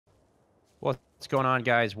What's going on,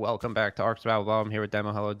 guys? Welcome back to Ark Survival. I'm here with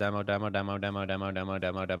Demo. Hello, Demo.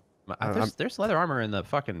 There's leather armor in the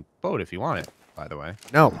fucking boat if you want it, by the way.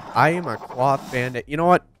 No, I am a cloth bandit. You know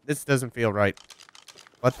what? This doesn't feel right.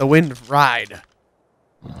 Let the wind ride.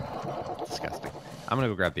 Disgusting. I'm gonna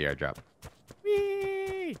go grab the airdrop.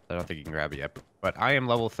 Whee! I don't think you can grab it yet, but I am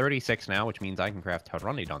level 36 now, which means I can craft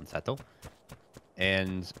Pteranodon Settle.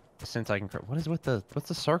 And since I can, what's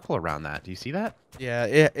the circle around that? Do you see that? Yeah,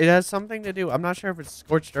 it has something to do. I'm not sure if it's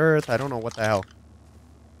scorched earth. I don't know what the hell.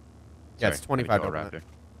 Yeah, it's 25 over there.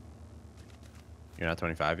 You're not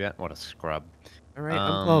 25 yet? What a scrub. All right,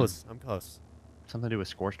 I'm close. I'm close. Something to do with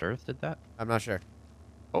scorched earth did that? I'm not sure.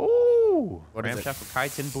 Oh! What is it? Ramshackle for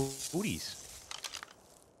kites and booties.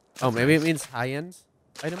 Oh, maybe it means high-end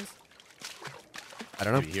items? I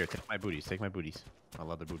don't know. Here, take my booties. Take my booties. I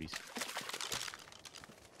love the booties.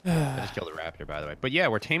 I just killed a raptor, by the way. But yeah,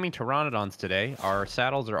 we're taming pteranodons today. Our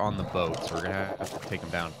saddles are on the boat, so we're going to have to take them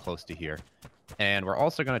down close to here. And we're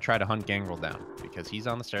also going to try to hunt Gangrel down, because he's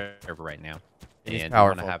on the server right now. He's and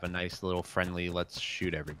powerful. we want to have a nice little friendly, let's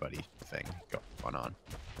shoot everybody thing going on.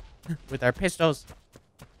 With our pistols.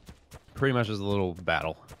 Pretty much is a little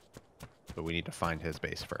battle. But we need to find his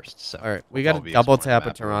base first. So all right, we got to double tap a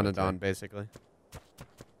pteranodon, basically.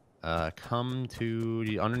 Come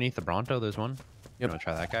to underneath the Bronto. There's one. You Yep. want to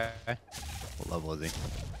try that guy? What level is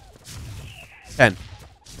he? 10.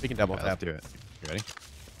 We can double Let's tap. do it. You ready?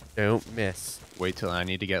 Don't miss. Wait till I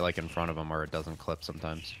need to get like in front of him or it doesn't clip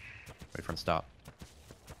sometimes. Wait for him to stop.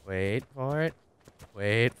 Wait for it.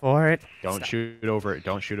 Wait for it. Don't Stop. shoot over it.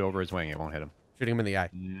 Don't shoot over his wing. It won't hit him. Shooting him in the eye.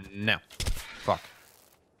 No. Fuck.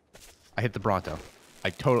 I hit the Bronto.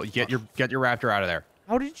 I totally get your raptor out of there.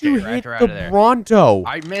 How did you hit Raptor out of the there. Bronto?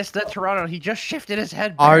 I missed that Toronto. He just shifted his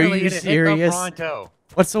head. Are barely, you and it hit the serious? Bronto.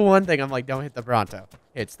 What's the one thing I'm like, don't hit the Bronto?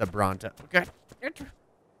 It's the Bronto. Okay.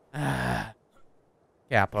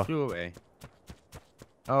 Kappa. Flew away.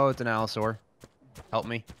 Oh, it's an allosaur. Help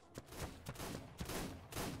me.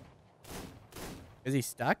 Is he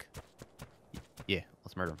stuck? Yeah,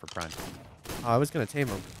 let's murder him for prime. Oh, I was going to tame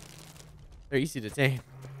him. They're easy to tame.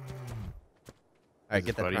 All right, Is get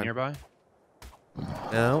his that buddy prime. nearby?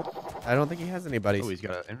 No, I don't think he has any buddies. Oh, he's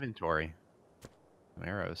got an inventory. Some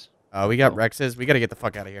arrows. We got Oh. Rexes. We got to get the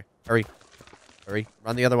fuck out of here. Hurry. Hurry.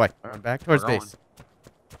 Run the other way. Run back towards We're base.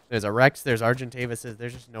 There's a Rex. There's Argentavises.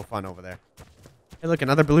 There's just no fun over there. Hey, look,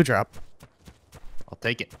 another blue drop. I'll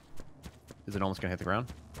take it. Is it almost gonna hit the ground?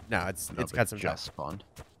 No, it's Nope, got some it drop. just spawned.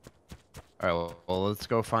 All right, well, let's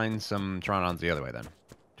go find some Pteranodons the other way then,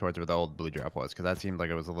 towards where the old blue drop was, because that seemed like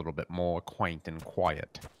it was a little bit more quaint and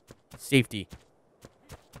quiet. Safety.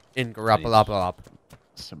 In Garoppalopalop.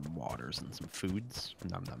 Some waters and some foods.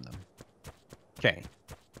 Nom nom nom. Okay,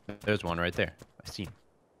 there's one right there. I see him.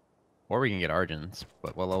 Or we can get Argents,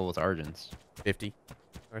 but what level is Argents? 50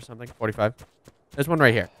 or something. 45. There's one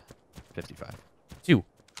right here. 55. 2.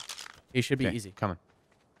 He should be Okay, easy. Coming.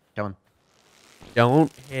 Coming.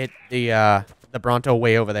 Don't hit the Bronto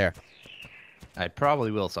way over there. I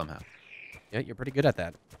probably will somehow. Yeah, you're pretty good at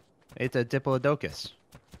that. It's a Diplodocus.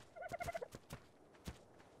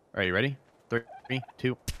 All right, you ready? 3,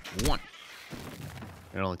 2, 1.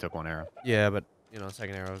 It only took one arrow. Yeah, but, you know,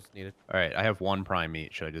 second arrow is needed. All right, I have one prime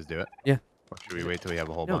meat. Should I just do it? Yeah. Or should we wait till we have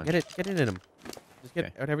a whole No, bunch? get it in him. Just get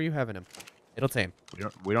Okay. whatever you have in him. It'll tame.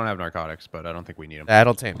 We don't have narcotics, but I don't think we need them.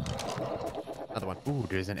 That'll tame. Another one. Ooh,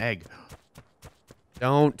 there's an egg.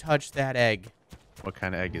 Don't touch that egg. What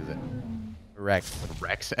kind of egg is it? Rex. A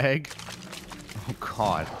Rex egg? Oh,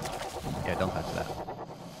 God. Yeah, don't touch that.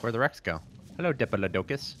 Where'd the Rex go? Hello,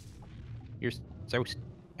 Diplodocus. You're so...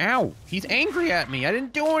 Ow! He's angry at me! I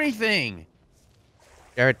didn't do anything!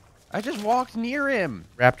 Garrett, I just walked near him!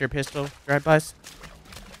 Raptor pistol. Drive bus.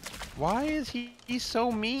 Why is he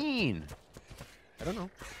so mean? I don't know.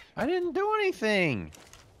 I didn't do anything!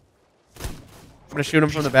 I'm gonna shoot him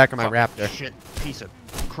from the back of my Raptor. Shit, piece of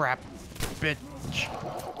crap, bitch.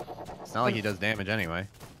 It's not like he does damage anyway.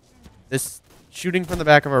 This shooting from the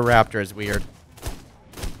back of a Raptor is weird.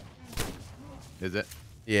 Is it?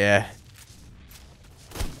 Yeah.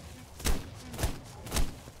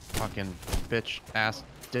 Fucking bitch ass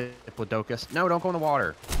Diplodocus. No, don't go in the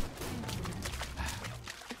water.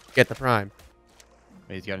 Get the prime.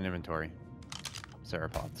 He's got an inventory.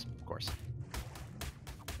 Sauropods, of course.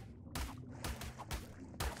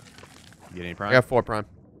 You get any prime? I got 4 prime.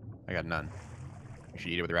 I got none. You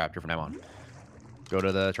should eat it with the raptor from now on. Go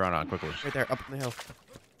to the Pteranodon quickly. Right there, up on the hill.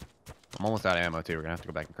 I'm almost out of ammo too. We're gonna have to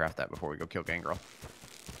go back and craft that before we go kill Gangrel.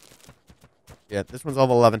 Yeah, this one's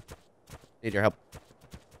level 11. Need your help.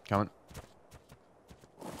 Coming.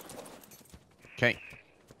 Okay.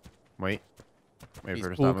 Wait. Wait He's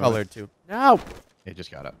for it to cool stop moving. colored too. No. It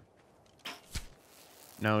just got up.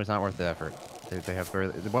 No, it's not worth the effort. They have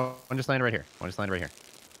one just landed right here. One just landed right here.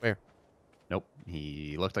 Where? Nope.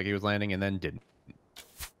 He looked like he was landing and then didn't.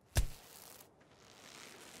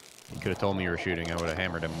 You could have told me you were shooting. I would have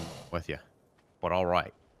hammered him with you. But all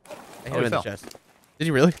right. I hit him in the fell. chest. Did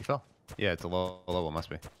he really? He fell. Yeah, it's a low level. Must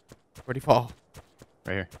be. Where'd he fall?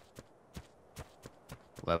 Right here.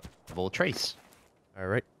 Level trace. All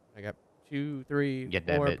right. I got 2, 3, Get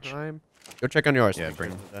that 4 bitch. prime. Go check on yours. Yeah, Make sure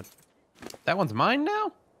bring- it's dead. That one's mine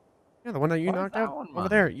now? Yeah, the one that you Why is knocked that out one over mine?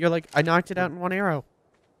 there. You're like, I knocked it out in one arrow.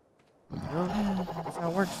 No, that's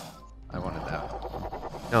how it works. I wanted that.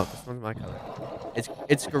 No, this one's my color.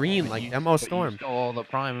 It's green like DemoStorm. You stole all the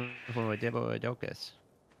prime from a Dinosaurs.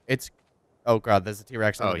 It's oh god, there's a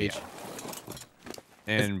T-Rex on Oh, the beach.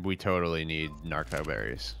 yeah. And we totally need narco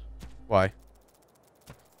berries Why?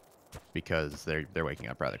 because they're waking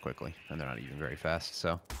up rather quickly and they're not even very fast.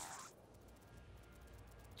 So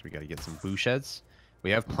we got to get some boo sheds. We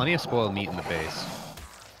have plenty of spoiled meat in the base.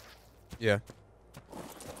 Yeah.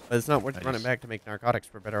 But it's not worth I running just- back to make narcotics.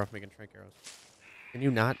 We're better off making trank arrows. Can you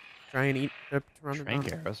not try and eat the pteranodon?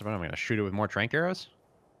 Trank arrows? But I'm gonna shoot it with more trank arrows.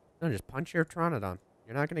 No, just punch your pteranodon.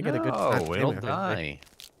 You're not gonna get a good No, snap it'll aim every day. die.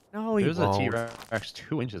 No, he There's a won't. T-Rex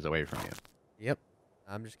 2 inches away from you. Yep.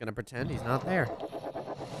 I'm just gonna pretend he's not there.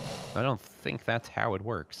 I don't think that's how it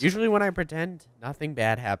works. Usually when I pretend, nothing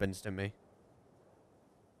bad happens to me.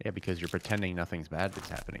 Yeah, because you're pretending nothing's bad that's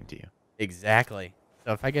happening to you. Exactly.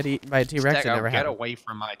 So if I get eaten by a T-Rex, it Stego, never get happens. away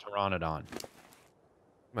from my pteranodon.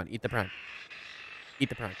 Come on, eat the prime. Eat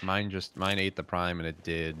the prime. Mine ate the prime and it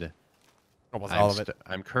did. Almost all of it.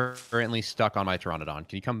 I'm currently stuck on my pteranodon.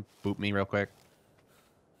 Can you come boop me real quick?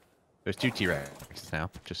 There's 2 T-Rexes now.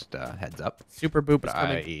 Just heads up. Super boop is But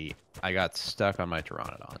coming. I got stuck on my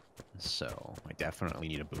pteranodon, so I definitely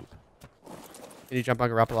need a boop. Can you jump on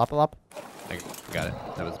Garoppalopalop? I got it.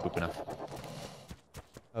 That was boop enough.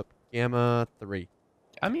 Up. Gamma 3.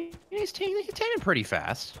 I mean, he's taming pretty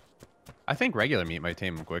fast. I think regular meat might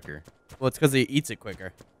tame him quicker. Well, it's because he eats it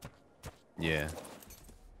quicker. Yeah.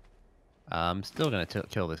 I'm still gonna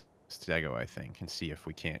kill this Stego, I think, and see if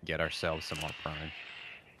we can't get ourselves some more prime.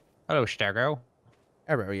 Hello, Stego.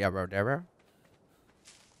 Arrow, arrow, arrow.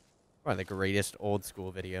 Probably the greatest old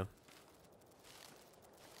school video.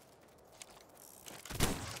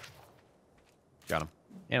 Got him.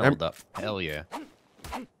 And hold up. Hell yeah.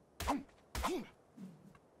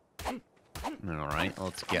 Alright,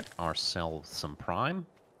 let's get ourselves some prime.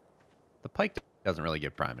 The pike doesn't really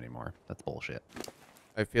give prime anymore. That's bullshit.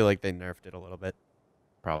 I feel like they nerfed it a little bit.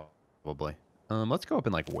 Probably. Let's go up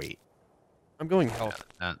and, like, wait. I'm going health.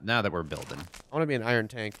 Now that we're building. I want to be an iron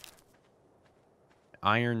tank.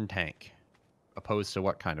 Iron tank. Opposed to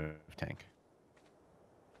what kind of tank?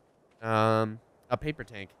 A paper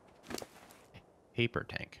tank. Paper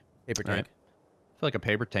tank. Paper All right. tank. I feel like a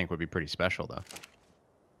paper tank would be pretty special, though.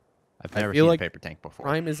 I've I never feel seen like a paper tank before.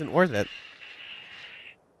 Prime isn't worth it.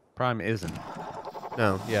 Prime isn't.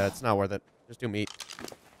 No, yeah, it's not worth it. Just do meat.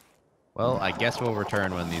 Well, I guess we'll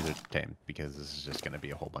return when these are tamed, because this is just going to be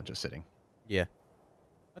a whole bunch of sitting. Yeah.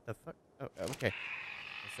 What the fuck? Oh, okay.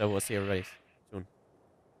 So we'll see everybody soon.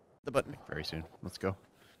 The button. Very soon. Let's go.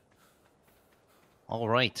 All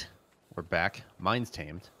right. We're back. Mine's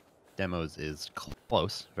tamed. Demos is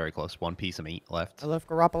close. Very close. One piece of meat left. I left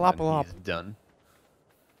and Garoppalopalop. he's done.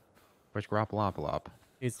 Where's Garoppalopalop?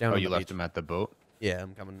 He's down Oh, on you the left beach. him at the boat? Yeah,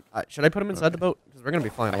 I'm coming. Should I put him inside the boat? Because we're going to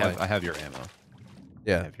be flying away. I have your ammo. I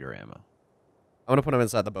Yeah. have your ammo. I want to put him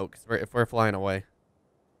inside the boat because if we're flying away.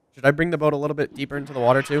 Should I bring the boat a little bit deeper into the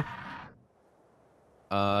water too?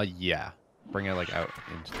 Yeah. Bring it, like, out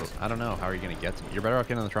into the... I don't know. How are you going to get to me? You're better off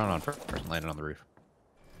getting on the Tron first and landing on the roof.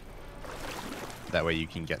 That way you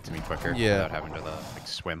can get to me quicker Yeah. without having to, like,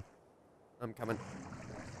 swim. I'm coming.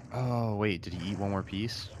 Oh, wait. Did he eat one more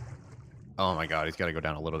piece? Oh, my God. He's got to go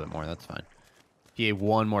down a little bit more. That's fine. He ate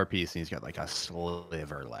one more piece, and he's got, like, a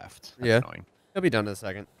sliver left. That's Yeah. annoying. He'll be done in a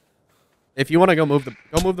second. If you want to go move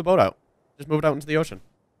the boat out. Just move it out into the ocean.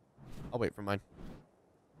 I'll wait for mine.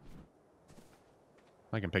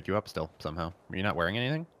 I can pick you up still, somehow. Are you not wearing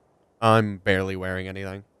anything? I'm barely wearing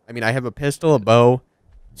anything. I mean, I have a pistol, a bow,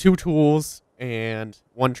 2 tools, and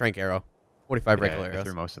 1 trank arrow. 45 Yeah, regular I arrows.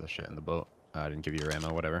 threw most of the shit in the boat. I didn't give you your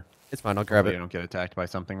ammo, whatever. It's fine. I'll grab Hopefully it. you don't get attacked by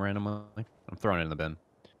something randomly. I'm throwing it in the bin.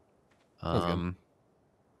 Sounds good.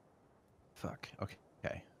 Fuck.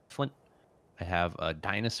 Okay. Flint. I have a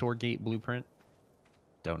dinosaur gate blueprint.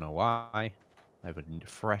 Don't know why. I have a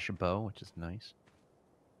fresh bow, which is nice.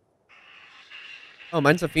 Oh,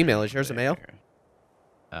 mine's a female. Is yours a male?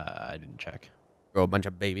 I didn't check. Grow a bunch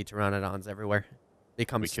of baby pteranodons everywhere.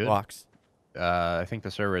 Become We could. squawks. I think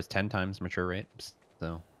the server is 10 times mature rate,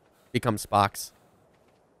 so Become Spox.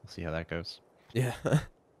 we'll see how that goes. Yeah.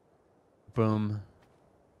 Boom.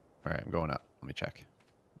 All right, I'm going up. Let me check.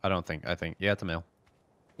 I think, yeah, it's a male.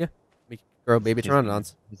 Yeah. We can grow baby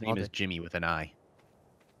pteranodons. His all name day. is Jimmy with an I,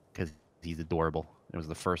 because he's adorable. It was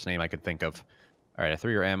the first name I could think of. All right, I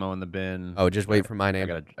threw your ammo in the bin. Oh, just All wait right, for my name.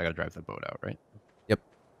 I gotta drive the boat out, right? Yep.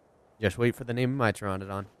 Just wait for the name of my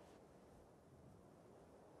pteranodon.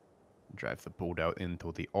 Drive the boat out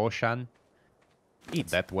into the ocean. Eat.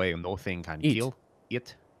 That way, nothing can Eat. kill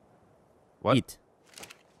it. What? Eat.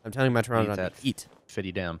 I'm telling my pteranodon to that eat.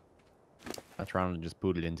 Fitty dam. That's around and just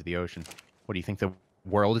booted into the ocean. What do you think the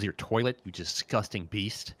world is? Your toilet? You disgusting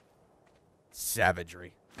beast.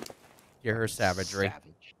 Savagery. Hear her savagery.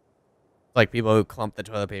 Savage. Like people who clump the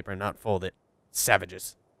toilet paper and not fold it.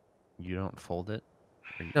 Savages. You don't fold it?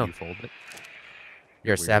 Or No. You fold it?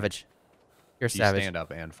 You're a weird. savage. You're You savage. stand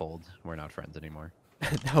up and fold. We're not friends anymore.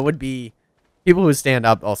 That would be... People who stand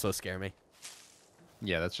up also scare me.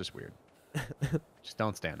 Yeah, that's just weird. Just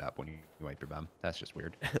don't stand up when you wipe your bum. That's just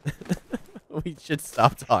weird. We should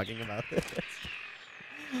stop talking about this.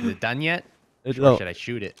 Is it done yet? Or No, should I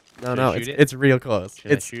shoot it? no, Should I no, shoot it? it's real close.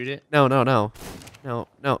 Should It's I shoot it? no, no, no, no,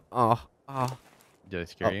 no. Oh, oh, Did I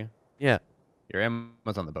scare Oh. you? yeah. Your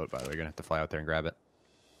ammo's on the boat, by the way. You're gonna have to fly out there and grab it.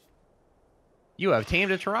 You have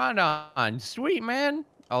tamed a pteranodon. Sweet, man.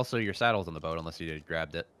 Also, your saddle's on the boat, unless you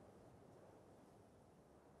grabbed it.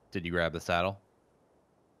 Did you grab the saddle?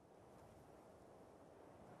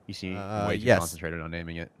 You see, way too yes. concentrated on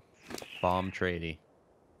naming it. Bomb Trady.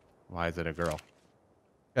 Why is it a girl?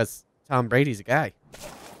 Because Tom Brady's a guy.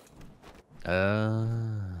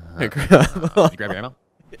 Did you grab your ammo?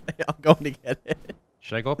 I'm going to get it.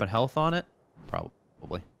 Should I go up in health on it?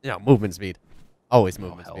 Probably. Yeah, movement speed. Always Oh,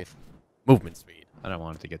 movement speed. health. Movement speed. I don't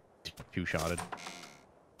want it to get two-shotted.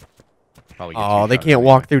 Probably. Oh, they can't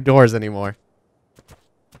walk through doors anymore.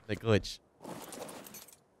 They glitch.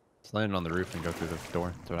 Just land on the roof and go through the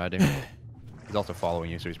door. That's what I do. He's also following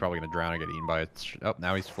you, so he's probably gonna drown and get eaten by it. Oh,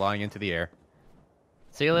 now he's flying into the air.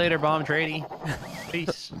 See you later, Bomb Trady.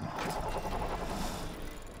 Peace.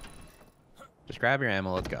 Just grab your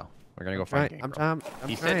ammo. Let's go. We're gonna go find Gangrel. I'm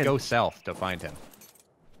He trying. said go south to find him.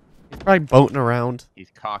 He's probably boating around. He's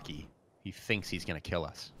cocky. He thinks he's gonna kill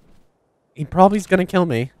us. He probably's gonna kill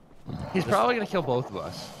me. He's probably gonna kill both of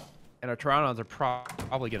us, and our pteranodons are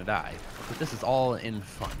probably gonna die. But this is all in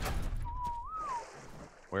fun.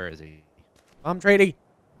 Where is he? I'm Trady.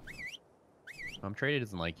 Trady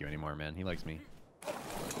doesn't like you anymore, man. He likes me.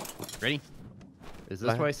 Ready? Is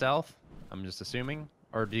this Bye. way south? I'm just assuming.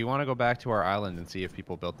 Or do you want to go back to our island and see if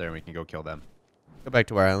people built there and we can go kill them? Go back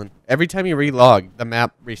to our island. Every time you relog, the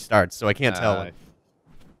map restarts, so I can't tell. I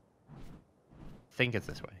think it's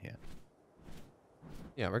this way, yeah.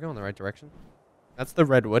 Yeah, we're going the right direction. That's the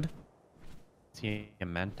redwood. See a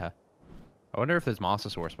manta. I wonder if there's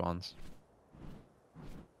mosasaur spawns.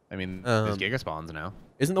 I mean, there's giga spawns now.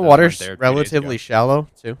 Isn't the Those water weren't there 2 days relatively ago. shallow,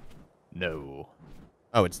 too? No.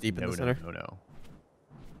 Oh, it's deep in No, the center? no.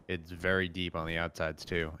 It's very deep on the outsides,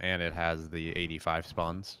 too. And it has the 85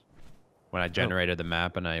 spawns. When I generated the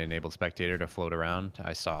map and I enabled Spectator to float around,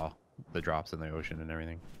 I saw the drops in the ocean and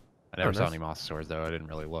everything. I never saw nice. any mosasaurs, though. I didn't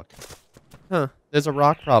really look. Huh. There's a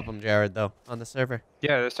rock problem, Jared, though, on the server.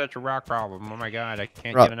 Yeah, there's such a rock problem. Oh my god, I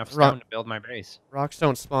can't Rock- get enough rock- stone to build my base. Rocks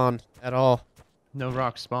don't spawn at all. No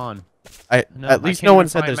rocks spawn. No, At I least can't no one even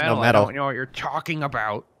said find there's no I metal. don't know what you're talking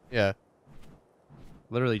about. Yeah.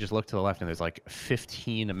 Literally just look to the left and there's like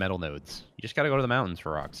 15 metal nodes. You just gotta go to the mountains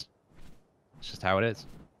for rocks. It's just how it is.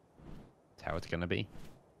 It's how it's gonna be.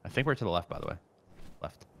 I think we're to the left, by the way.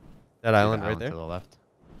 Left. That See the island right there? To the left.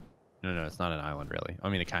 No, it's not an island, really. I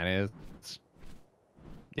mean, it kind of is.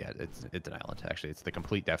 Yeah, it's an island, actually. It's the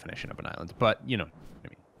complete definition of an island. But, you know what I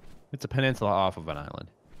mean. It's a peninsula off of an island.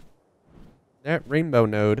 That rainbow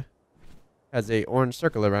node has a orange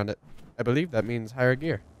circle around it. I believe that means higher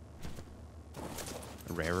gear.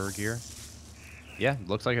 Rarer gear. Yeah,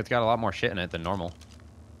 looks like it's got a lot more shit in it than normal.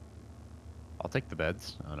 I'll take the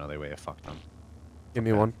beds. Oh, no, they weigh a fuck ton. Give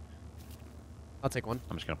me one. I'll take one.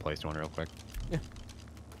 I'm just going to place one real quick. Yeah.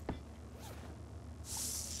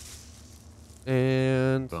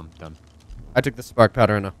 And Boom, done. I took the spark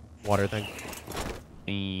powder and a water thing.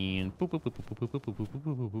 And boop, boop, boop, boop, boop, boop, boop, boop, boop,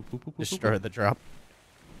 boop, boop, boop, boop, boop, Destroy boop. the drop.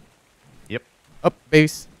 Yep. Up,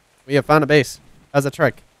 base. We have found a base. How's a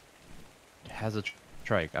trike? It has a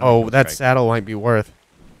trike. I don't know Oh, what that trike. saddle might be worth.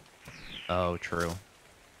 Oh, true.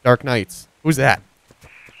 Dark Knights. Who's that?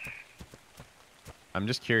 I'm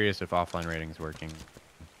just curious if offline rating is working.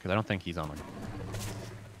 Because I don't think he's online.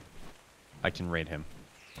 I can raid him.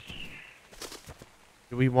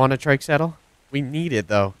 Do we want a trike saddle? We need it,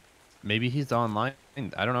 though. Maybe he's online.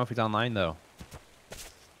 I don't know if he's online, though.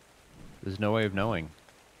 There's no way of knowing.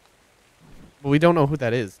 But we don't know who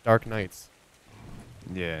that is. Dark Knights.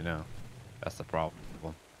 Yeah, no. That's the problem.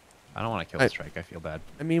 I don't want to kill the strike. I feel bad.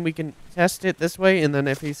 I mean, we can test it this way, and then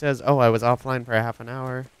if he says, oh, I was offline for half an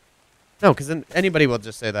hour. No, because then anybody will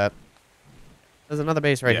just say that. There's another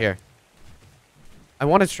base right here. I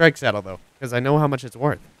want a strike saddle, though, because I know how much it's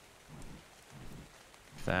worth.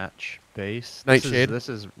 Thatch base. Nightshade. This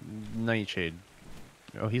is Nightshade.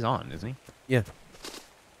 Oh, he's on, isn't he? Yeah.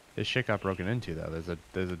 His shit got broken into, though.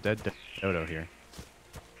 There's a dead dodo here.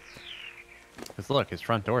 Because look, his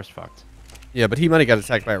front door's fucked. Yeah, but he might have got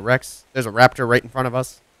attacked by a Rex. There's a raptor right in front of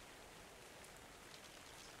us.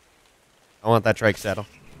 I want that strike saddle.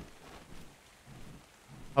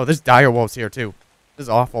 Oh, there's dire wolves here, too. This is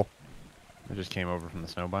awful. I just came over from the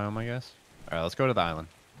snow biome, I guess. All right, let's go to the island.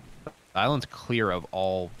 The island's clear of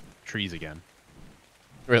all trees again.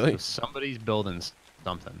 Really? So somebody's building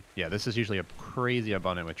something. Yeah, this is usually a crazy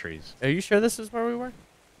abundant with trees. Are you sure this is where we were?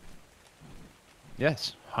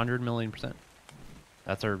 Yes, 100,000,000%.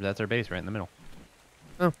 That's our base right in the middle.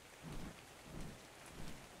 Oh.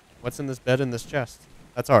 What's in this bed in this chest?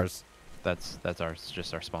 That's ours. That's ours.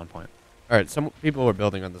 Just our spawn point. All right, some people were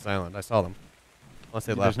building on this island. I saw them. Unless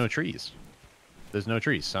they left. There's no trees. There's no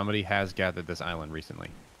trees. Somebody has gathered this island recently.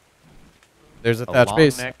 There's a thatch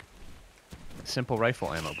base. Long neck, simple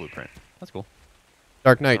rifle ammo blueprint. That's cool.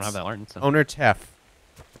 Dark I Knights. don't have that learned, so. Owner Teff.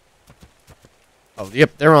 Oh,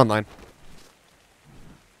 yep, they're online.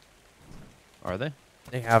 Are they?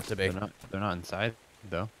 They have to be. They're not inside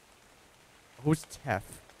though. Who's Teff?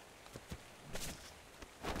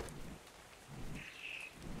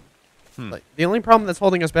 Like, the only problem that's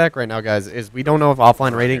holding us back right now, guys, is we don't know if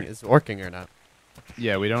offline rating is working or not.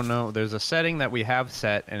 Yeah, we don't know. There's a setting that we have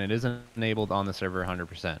set, and it isn't enabled on the server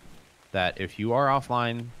 100%. That if you are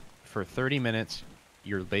offline for 30 minutes,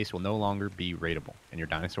 your base will no longer be raidable, and your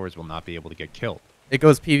dinosaurs will not be able to get killed. It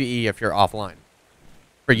goes PvE if you're offline.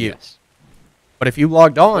 For you. Yes. But if you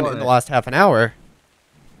logged on in the last half an hour...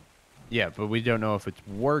 Yeah, but we don't know if it's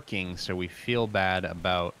working, so we feel bad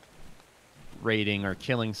about raiding or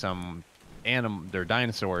killing some their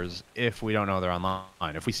dinosaurs if we don't know they're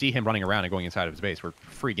online. If we see him running around and going inside of his base, we're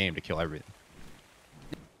free game to kill everything.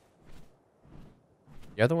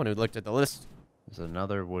 You're the one who looked at the list. There's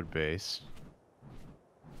another wood base.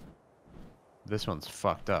 This one's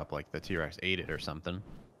fucked up, like the T-Rex ate it or something.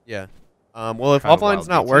 Yeah. Well, if Tribal offline's Wild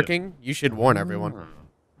not V2. working, you should warn everyone.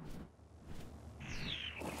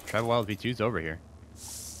 Tribal Wild V2's over here.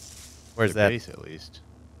 Where's Their that? base, at least.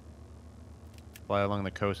 Fly along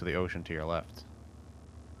the coast of the ocean to your left.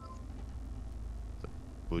 It's a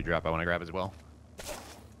blue drop I want to grab as well.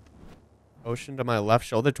 Ocean to my left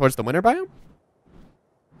shoulder towards the winter biome?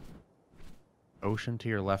 Ocean to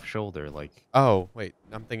your left shoulder, like... Oh, wait.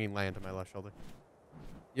 I'm thinking land to my left shoulder.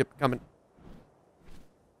 Yep, coming.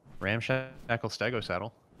 Ramshackle Stego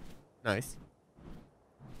saddle. Nice.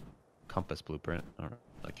 Compass blueprint. I don't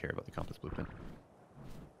really care about the compass blueprint.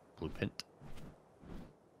 Blueprint.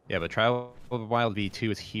 Yeah, but Tribal Wild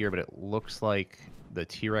V2 is here, but it looks like the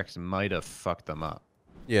T-Rex might have fucked them up.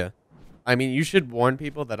 Yeah. I mean, you should warn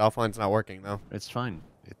people that offline's not working, though. It's fine.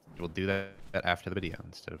 We'll do that after the video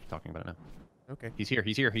instead of talking about it now. Okay. He's here.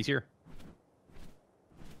 He's here. He's here.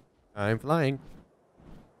 I'm flying.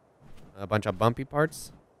 A bunch of bumpy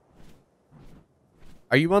parts.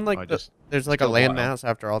 Are you on, like, there's, like, a landmass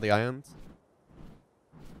after all the islands?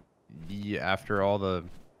 Yeah, after all the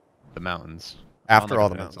mountains. After all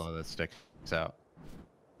the mountains. All that sticks out.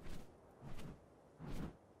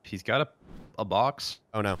 He's got a box.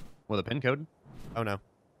 Oh, no. With a pin code. Oh, no.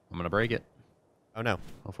 I'm going to break it. Oh, no.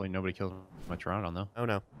 Hopefully nobody kills my Pteranodon, though. Oh,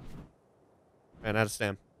 no. Ran out of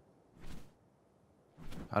stam.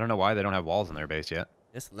 I don't know why they don't have walls in their base yet.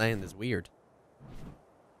 This land is weird.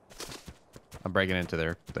 I'm breaking into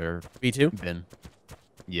their V2? bin.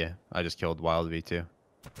 Yeah, I just killed Wild V2.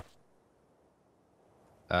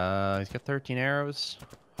 He's got 13 arrows,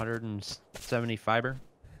 170 fiber.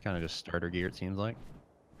 Kind of just starter gear, it seems like.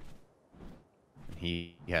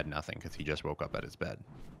 He had nothing because he just woke up at his bed.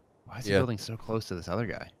 Why is he building so close to this other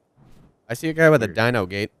guy? I see a guy with a dino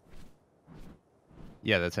gate.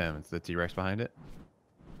 Yeah, that's him. It's the T-Rex behind it.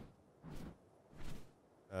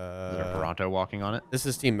 Is there a Bronto walking on it? This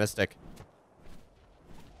is Team Mystic.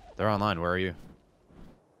 They're online. Where are you?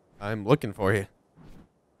 I'm looking for you.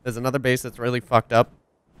 There's another base that's really fucked up.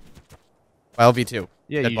 Wild V2.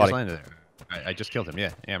 Yeah, Dead you body. just landed there. I just killed him.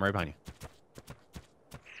 Yeah, I'm right behind you.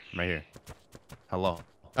 I'm right here. Hello.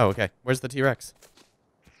 Oh, okay. Where's the T-Rex?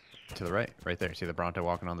 To the right. Right there. See the Bronto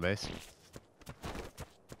walking on the base?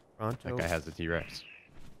 Pronto. That guy has the T-Rex.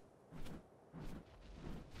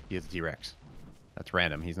 He has a T-Rex. That's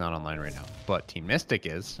random. He's not online right now. But Team Mystic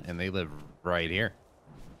is, and they live right here.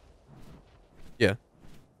 Yeah.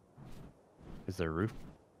 Is their roof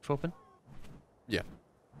open? Yeah.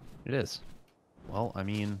 It is. Well, I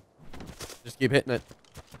mean, Just keep hitting it.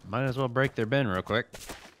 might as well break their bin real quick.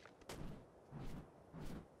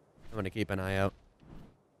 I'm gonna keep an eye out.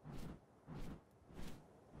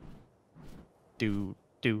 Do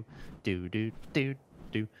do do do do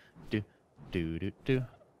do do do do do.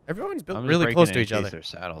 Everyone's built I'm just really breaking close it to in each case other. their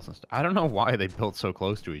saddles and stuff. I don't know why they built so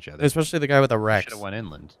close to each other. Especially the guy with the Should Rex. have went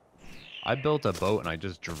inland. I built a boat and I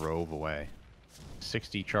just drove away.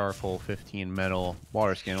 60 charcoal, 15 metal.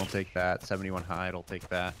 Water skin will take that. 71 hide will take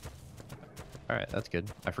that. All right, that's good.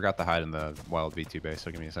 I forgot the hide in the wild V2 base,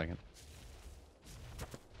 so give me a second.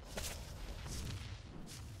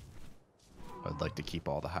 I'd like to keep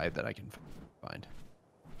all the hide that I can find.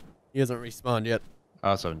 He hasn't respawned yet. I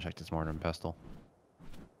also haven't checked his mortar and pestle.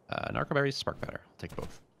 Narcoberries, spark powder. I'll take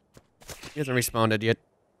both. He hasn't respawned yet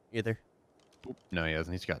either. Oop, no, he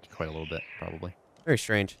hasn't. He's got quite a little bit, probably. Very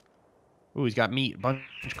strange. Ooh, he's got meat. Bunch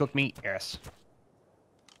of cooked meat. Yes.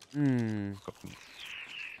 Hmm. Cooked meat.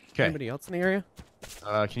 Okay. Anybody else in the area?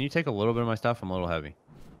 Can you take a little bit of my stuff? I'm a little heavy.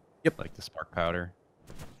 Yep. Like the spark powder.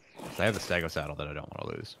 'Cause I have the Stego saddle that I don't want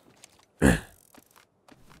to lose.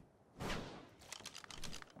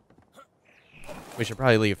 We should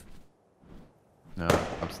probably leave. No,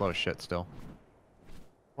 I'm slow as shit still.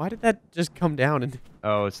 Why did that just come down and...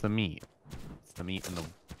 Oh, it's the meat. It's the meat and the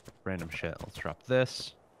random shit. Let's drop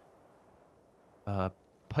this.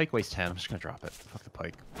 Pike weighs 10. I'm just gonna drop it. Fuck the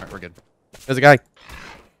pike. All right, we're good. There's a guy.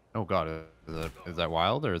 Oh god, is that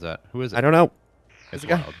wild or is that who is it? I don't know. It's There's a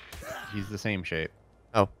guy. wild. He's the same shape.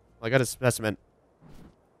 Oh, I got a specimen.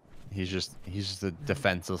 He's just a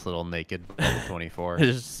defenseless little naked level 24.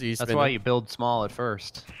 Just see That's why you build small at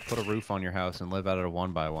first. Put a roof on your house and live out of a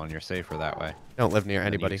 1x1. You're safer that way. Don't live near And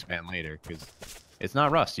then you anybody. expand later because it's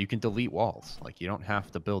not rust. You can delete walls. Like you don't have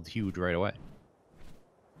to build huge right away.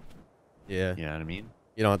 Yeah. You know what I mean?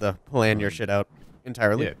 You don't have to plan your shit out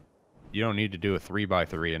entirely. Yeah. You don't need to do a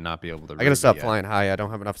 3x3 and not be able to. I gotta stop flying high. I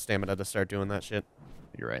don't have enough stamina to start doing that shit.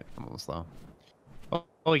 You're right. I'm a little slow. Well,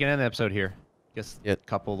 we can end the episode here. Just a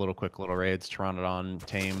couple quick little raids. Pteranodon,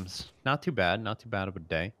 tames. Not too bad. Not too bad of a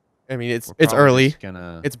day. I mean, it's We're probably early. just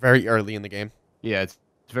gonna... It's very early in the game. Yeah, it's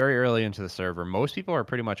very early into the server. Most people are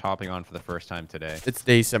pretty much hopping on for the first time today. It's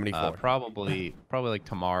day 74. Probably like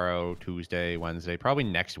tomorrow, Tuesday, Wednesday, probably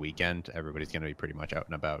next weekend. Everybody's gonna be pretty much out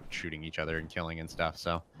and about, shooting each other and killing and stuff.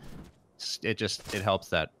 So it helps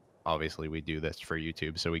that obviously we do this for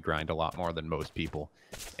YouTube, so we grind a lot more than most people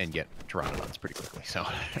and get pteranodons pretty quickly. So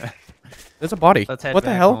There's a body. let's head What the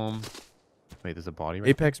back hell? home. Wait, there's a body right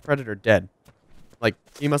Apex Predator dead. Like,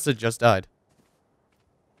 he must have just died.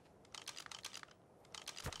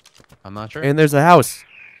 I'm not sure. And there's a house.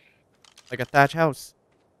 Like a thatch house.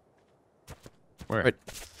 Where? Right.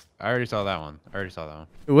 I already saw that one.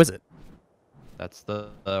 Who is it? That's the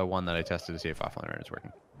one that I tested to see if offline run is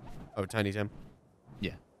working. Oh, Tiny Tim.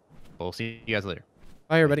 Yeah. We'll see you guys later.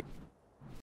 Bye, everybody.